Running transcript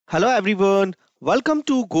Hello everyone, welcome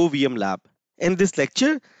to GOVMLAB. In this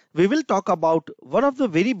lecture, we will talk about one of the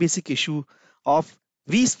very basic issue of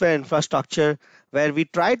vSphere infrastructure where we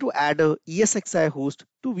try to add a ESXi host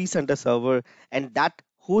to vCenter server and that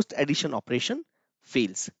host addition operation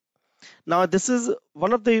fails. Now this is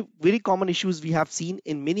one of the very common issues we have seen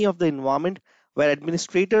in many of the environment where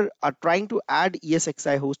administrators are trying to add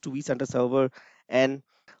ESXi host to vCenter server and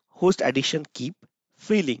host addition keep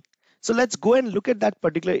failing. So let's go and look at that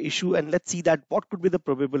particular issue and let's see that what could be the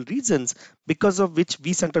probable reasons because of which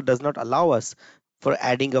vCenter does not allow us for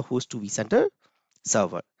adding a host to vCenter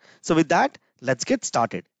server. So with that, let's get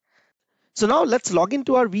started. So now let's log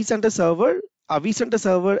into our vCenter server. Our vCenter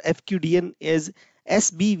server FQDN is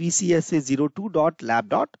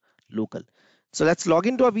sbvcsa02.lab.local. So let's log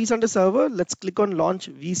into our vCenter server. Let's click on launch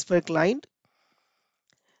vSphere client.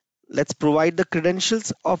 Let's provide the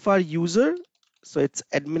credentials of our user. So it's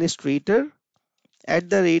administrator at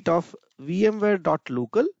the rate of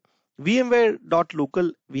vmware.local.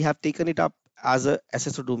 vmware.local, we have taken it up as a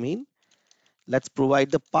SSO domain. Let's provide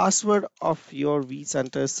the password of your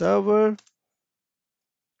vCenter server.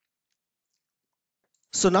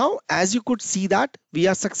 So now, as you could see that we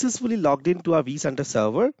are successfully logged into our vCenter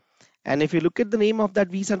server. And if you look at the name of that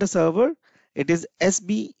vCenter server, it is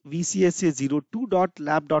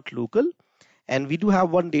sbvcsa02.lab.local. And we do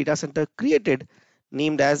have one data center created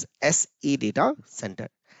named as SA Datacenter.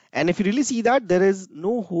 And if you really see that there is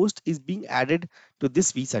no host is being added to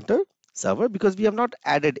this vCenter server because we have not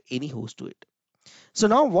added any host to it. So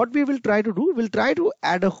now what we will try to do, we'll try to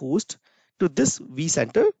add a host to this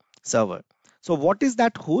vCenter server. So what is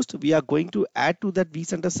that host we are going to add to that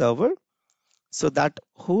vCenter server? So that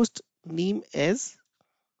host name is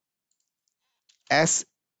SB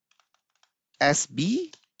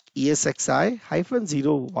ESXi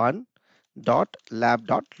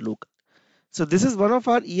 01.lab.local. So this is one of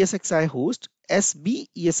our ESXi host SB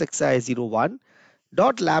ESXi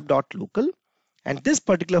 01.lab.local, and this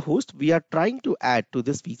particular host we are trying to add to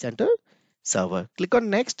this vCenter server. Click on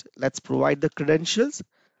next. Let's provide the credentials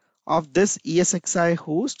of this ESXi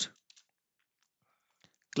host.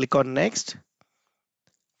 Click on next.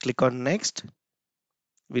 Click on next.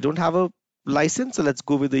 We don't have a license, so let's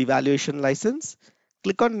go with the evaluation license.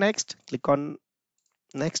 Click on next,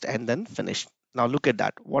 and then finish. Now look at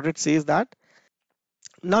that, what it says that.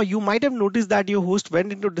 Now you might have noticed that your host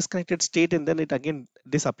went into disconnected state and then it again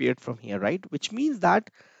disappeared from here, right? Which means that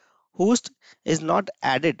host is not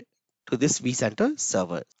added to this vCenter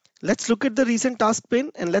server. Let's look at the recent task pane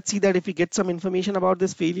and let's see that if we get some information about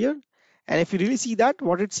this failure. And if you really see that,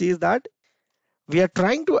 what it says that we are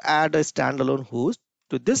trying to add a standalone host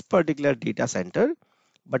to this particular data center.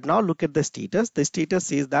 But now look at the status. The status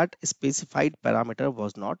says that specified parameter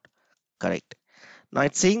was not correct. Now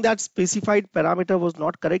it's saying that specified parameter was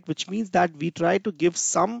not correct, which means that we try to give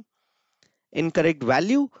some incorrect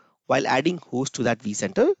value while adding host to that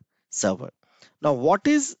vCenter server. Now what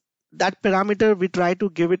is that parameter we try to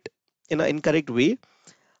give it in an incorrect way?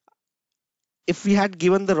 If we had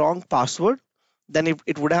given the wrong password, then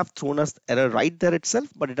it would have thrown us error right there itself,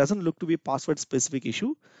 but it doesn't look to be a password specific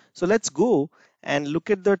issue. So let's go and look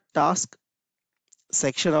at the task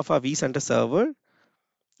section of our vCenter server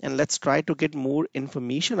and let's try to get more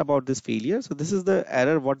information about this failure. So this is the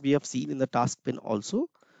error what we have seen in the task pane also.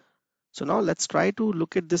 So now let's try to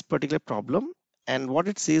look at this particular problem, and what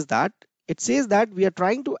it says that we are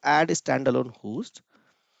trying to add a standalone host.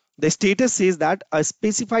 The status says that a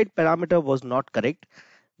specified parameter was not correct,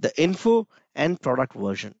 the info and product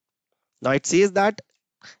version. Now it says that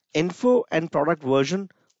info and product version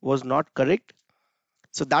was not correct.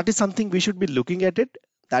 So that is something we should be looking at it,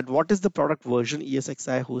 that what is the product version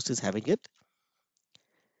ESXi host is having it.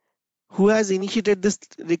 Who has initiated this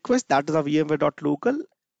request? That is a vmware.local,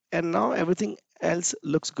 and now everything else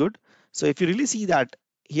looks good. So if you really see that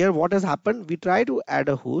here, what has happened, we try to add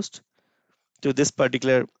a host to this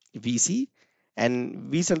particular VC,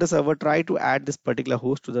 and vCenter server try to add this particular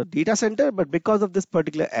host to the data center, but because of this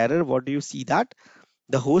particular error, what do you see that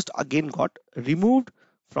the host again got removed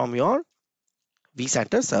from your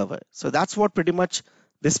vCenter server. So that's what pretty much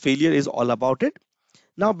this failure is all about it.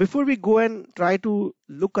 Now before we go and try to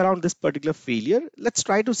look around this particular failure, let's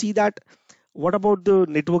try to see that what about the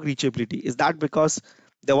network reachability. Is that because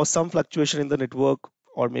there was some fluctuation in the network,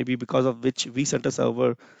 or maybe because of which vCenter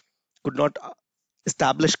server could not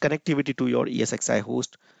establish connectivity to your ESXi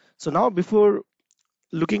host? So now before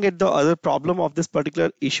looking at the other problem of this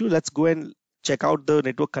particular issue, let's go and check out the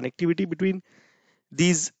network connectivity between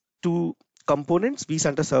these two components,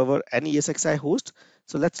 vCenter server and ESXi host.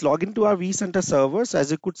 So let's log into our vCenter server. So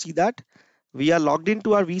as you could see that we are logged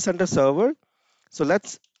into our vCenter server. So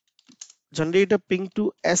let's generate a ping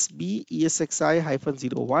to SB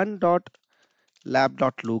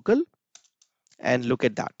ESXi-01.lab.local, and look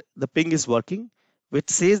at that. The ping is working, which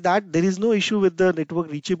says that there is no issue with the network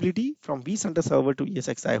reachability from vCenter server to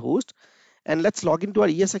ESXi host. And let's log into our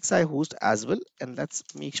ESXi host as well, and let's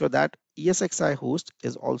make sure that ESXi host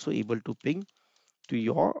is also able to ping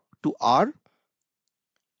to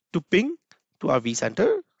ping to our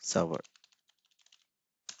vCenter server.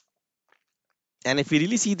 And if we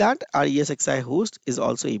really see that, our ESXi host is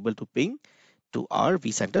also able to ping to our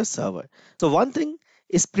vCenter server. So one thing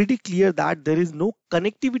is pretty clear, that there is no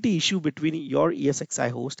connectivity issue between your ESXi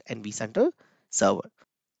host and vCenter server.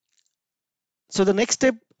 So the next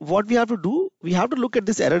step, what we have to do, we have to look at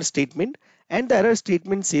this error statement, and the error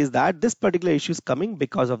statement says that this particular issue is coming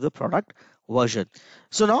because of the product version.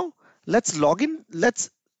 So now let's log in. Let's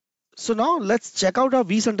check out our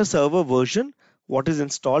vCenter server version, what is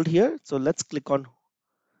installed here. So let's click on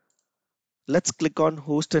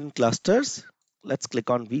host and clusters. Let's click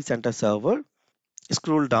on vCenter server,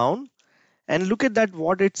 scroll down, and look at that.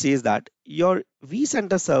 What it says, that your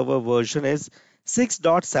vCenter server version is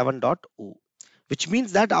 6.7.0, which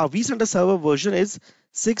means that our vCenter server version is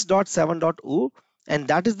 6.7.0, and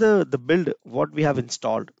that is the build what we have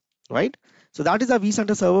installed, right? So that is our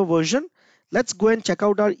vCenter server version. Let's go and check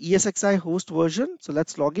out our ESXi host version. So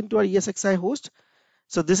let's log into our ESXi host.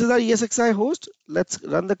 So this is our ESXi host. Let's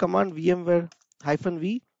run the command VMware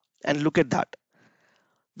 -v and look at that.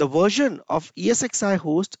 The version of ESXi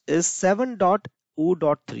host is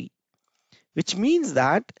 7.0.3, which means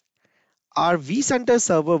that our vCenter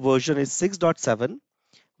server version is 6.7,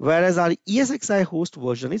 whereas our ESXi host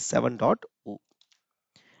version is 7.0.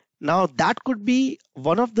 Now that could be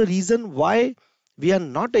one of the reasons why we are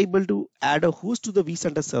not able to add a host to the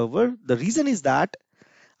vCenter server. The reason is that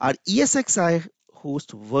our ESXi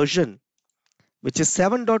host version, which is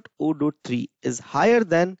 7.0.3, is higher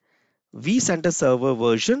than vCenter server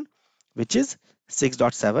version, which is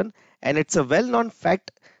 6.7, and it's a well-known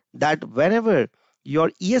fact that whenever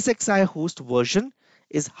your ESXi host version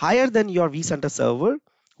is higher than your vCenter server,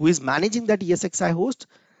 who is managing that ESXi host,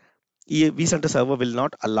 vCenter server will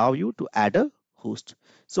not allow you to add a host.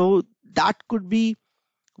 So that could be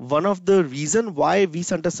one of the reason why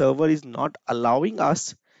vCenter server is not allowing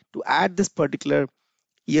us to add this particular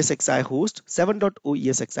ESXi host, 7.0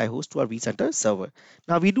 ESXi host, to our vCenter server.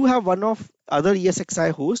 Now we do have one of other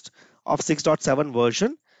ESXi host of 6.7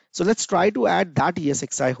 version. So let's try to add that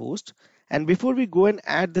ESXi host. And before we go and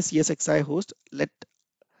add this ESXi host,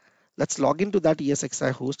 let's log into that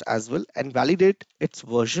ESXi host as well and validate its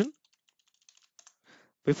version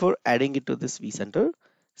before adding it to this vCenter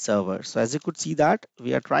server. So as you could see that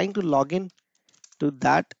we are trying to log in to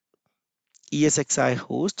that ESXi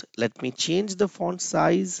host. Let me change the font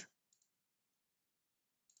size.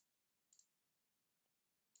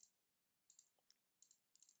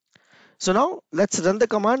 So now let's run the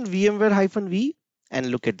command VMware -v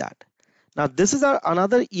and look at that. Now this is our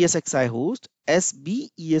another ESXi host,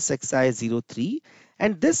 SB ESXi 03,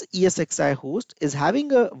 and this ESXi host is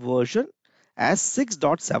having a version as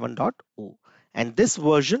 6.7.0, and this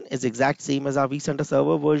version is exact same as our vCenter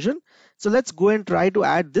server version. So let's go and try to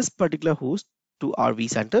add this particular host to our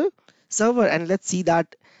vCenter server, and let's see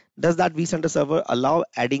that does that vCenter server allow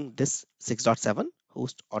adding this 6.7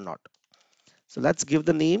 host or not. So let's give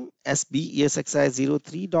the name SB ESXi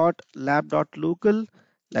 03.lab.local.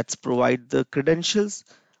 Let's provide the credentials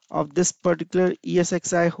of this particular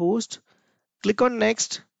ESXi host. Click on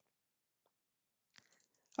next.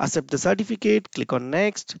 Accept the certificate. Click on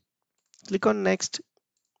next. Click on next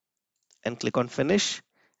and click on finish.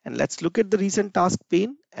 And let's look at the recent task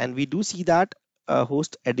pane, and we do see that a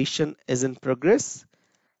host addition is in progress.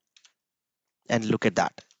 And look at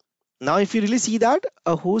that. Now if you really see that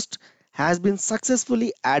a host has been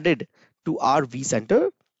successfully added to our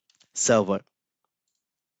vCenter server.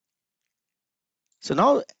 So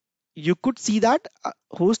now you could see that a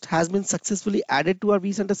host has been successfully added to our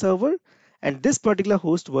vCenter server, and this particular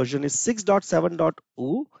host version is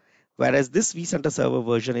 6.7.0, whereas this vCenter server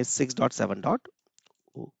version is 6.7.0.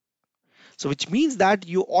 So which means that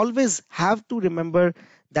you always have to remember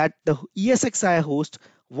that the ESXi host,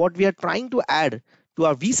 what we are trying to add to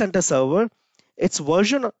our vCenter server, its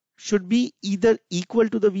version should be either equal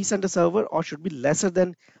to the vCenter server or should be lesser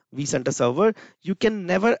than vCenter server. You can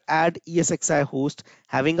never add ESXi host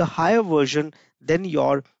having a higher version than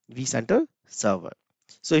your vCenter server.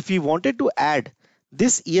 So if we wanted to add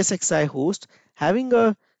this ESXi host having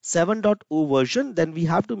a 7.0 version, then we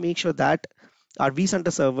have to make sure that our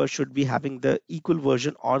vCenter server should be having the equal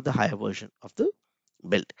version or the higher version of the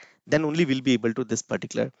build. Then only we'll be able to this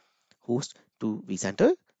particular host to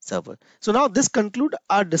vCenter server. So now this conclude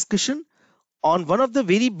our discussion on one of the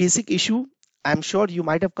very basic issue I'm sure you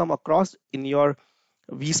might have come across in your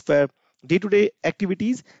vSphere day-to-day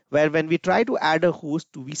activities, where when we try to add a host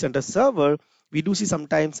to vCenter server, we do see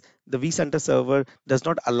sometimes the vCenter server does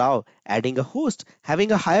not allow adding a host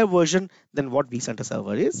having a higher version than what vCenter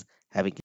server is having.